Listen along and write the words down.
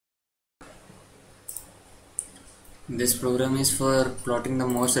This program is for plotting the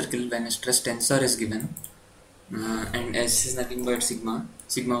Mohr circle when a stress tensor is given, and S is nothing but sigma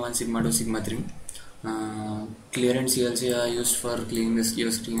 1, sigma 2, sigma 3. Clear and CLC are used for clearing the skill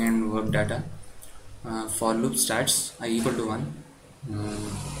screen and work data. For loop starts I equal to 1.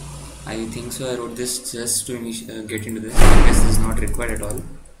 I think so I wrote this just to get into this. This is not required at all.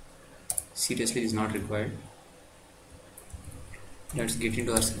 Seriously, is not required. Let's get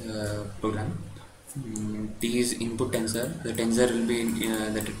into our program. T is input tensor. The tensor will be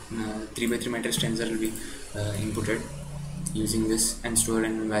the 3x3 matrix tensor will be inputted using this and stored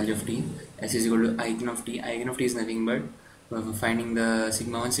in value of t. S is equal to eigen of t. Eigen of t is nothing but finding the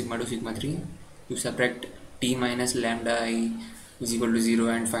sigma 1, sigma 2, sigma 3. You subtract t minus lambda I is equal to 0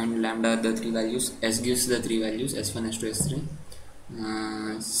 and find lambda the three values. S gives the three values S1, S2,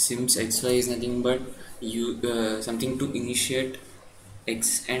 S3. Since xy is nothing but something to initiate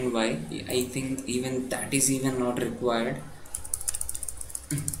x and y, I think even that is even not required.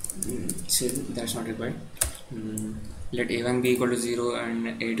 Still that's not required. Let a1 be equal to 0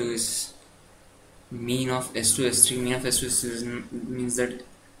 and a2 is mean of s2 s3. Mean of s2 s3 means that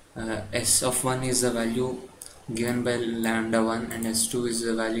s of 1 is the value given by lambda 1 and s2 is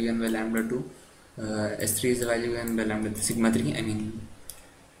the value given by lambda 2. S3 is the value given by lambda sigma 3. I mean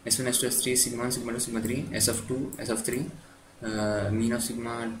S1, S2, S3 is sigma 1, sigma 2, sigma 3. S of 2, S of 3. Mean of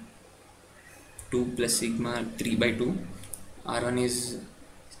sigma 2 plus sigma 3 by 2. R1 is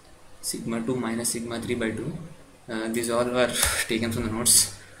sigma 2 minus sigma 3 by 2. These all were taken from the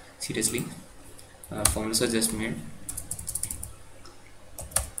notes. Seriously, formulas are just made.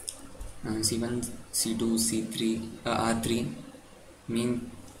 C1, C2, C3, R3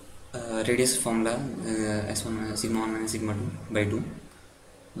 mean radius formula S1 sigma 1 minus sigma 2 by 2.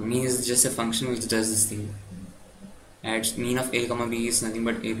 Mean is just a function which does this thing. Adds mean of a comma b is nothing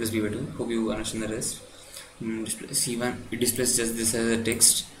but a plus b by 2. Hope you understand the rest. C1 it displays just this as a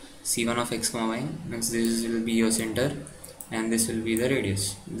text. C1 of x comma y means this will be your center and this will be the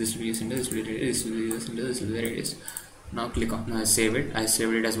radius. This will be your center, this will be radius, this will be your center, this will be the radius. Now click on save it. I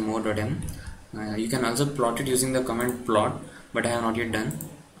saved it as mohr.m. You can also plot it using the command plot, but I have not yet done.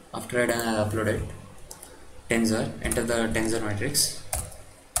 After I done, I upload it. Tensor, enter the tensor matrix.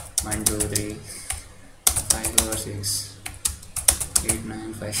 1, 2, 3, 5 over 6, 8,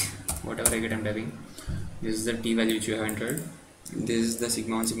 9, 5. Whatever I get, I'm typing. This is the t value which you have entered. This is the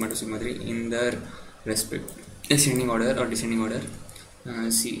sigma 1, sigma 2, sigma 3 in their respect ascending order or descending order.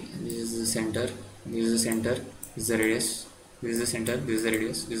 See, this is the center, this is the center, this is the radius, this is the center, this is the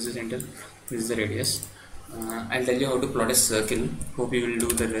radius, this is the center, this is the radius. I'll tell you how to plot a circle. Hope you will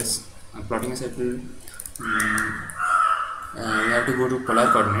do the rest. Plotting a circle, you have to go to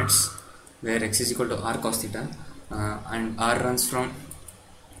polar coordinates where x is equal to r cos theta and r runs from,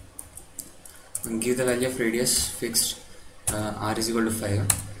 give the value of radius fixed, r is equal to 5.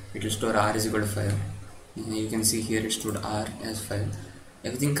 It will store r is equal to 5. You can see here it stored r as 5.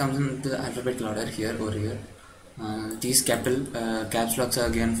 Everything comes in the alphabetical order here over here. These capital caps locks are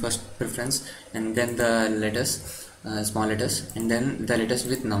given first preference and then the letters, small letters, and then the letters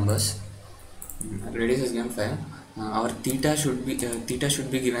with numbers. Radius is given 5. Our theta should be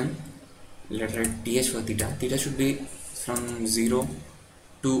given, let's write th for theta. Theta should be from 0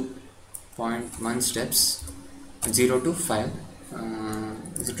 to 0.1 steps, 0 to 5,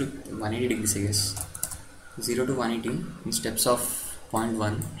 0 to 180 degrees I guess. 0 to 180 in steps of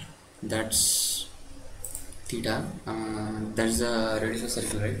 0.1, that's theta. That's the radius of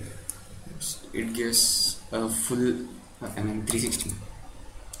circle, right? It gives a full 360,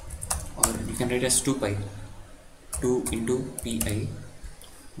 or you can write as 2 pi, 2 into pi.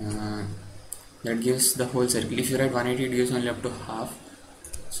 That gives the whole circle. If you write 180, it gives only up to half.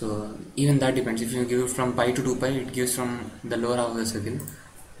 So even that depends. If you give from pi to 2 pi, it gives from the lower half of the circle.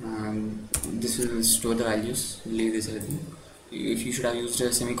 This will store the values. Leave this everything. If you should have used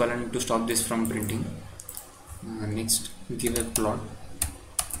a semicolon to stop this from printing. Next, give a plot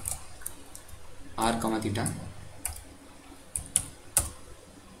r comma theta.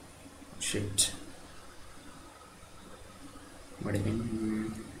 Shit. What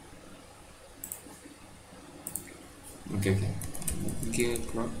happened? Okay. Give a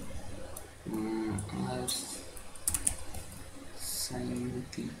plot r sin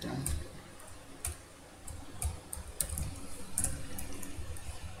theta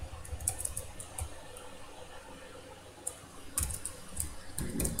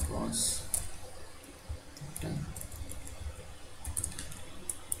and cos theta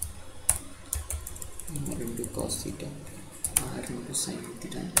into cos theta r into sin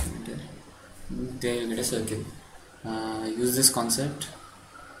theta. There you get a circle. Use this concept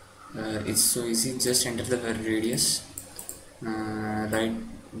It's so easy. Just enter the radius, write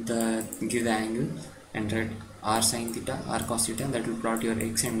give the angle, and write r sin theta, r cos theta. That will plot your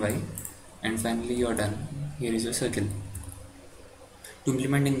x and y, and finally you are done. Here is your circle. To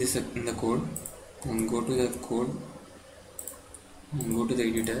implement in the code, go to the code, go to the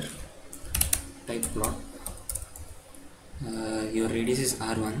editor, type plot. Your radius is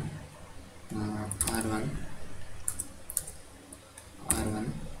r1, r1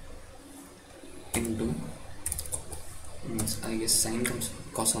 into, I guess sine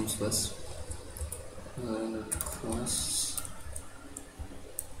cos comes first, cos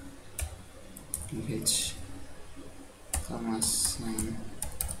th comma sine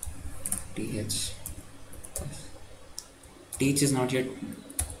th. Th is not yet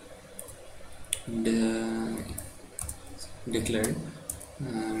declared.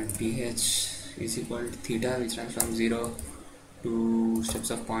 Th is equal to theta, which runs from 0 to steps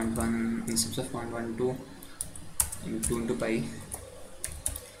of 0.1, in steps of 0.1 to 2 into pi.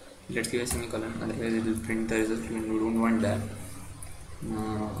 Let's give a semicolon, otherwise it will print the result. We don't want that.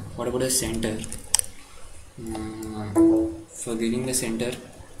 What about the center? For giving the center,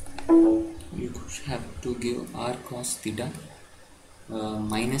 you have to give r cos theta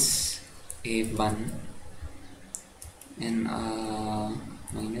minus a1 and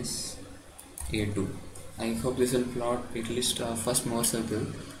minus a2. I hope this will plot at least first Mohr circle.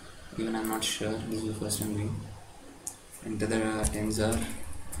 Even I'm not sure. This is the first I'm doing. Enter the tensor.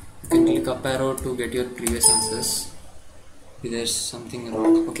 You can click up arrow to get your previous answers. If there's something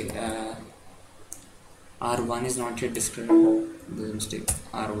wrong. Okay. R1 is not yet described. There's a mistake.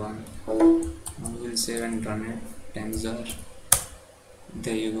 R1. Now we'll save and run it. Tensor.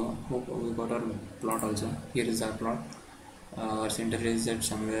 There you go. Hope we got our plot also. Here is our plot. Our center is at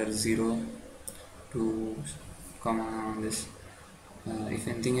somewhere 0 to comma on this. If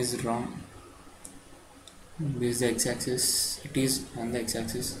anything is wrong, this is the x-axis. It is on the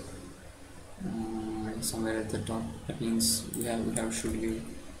x-axis, somewhere at the top. That means we have should give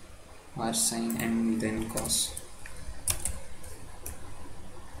r sine and then cos.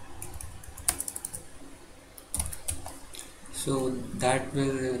 So that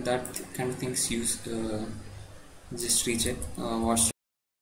kind of things use just recheck what's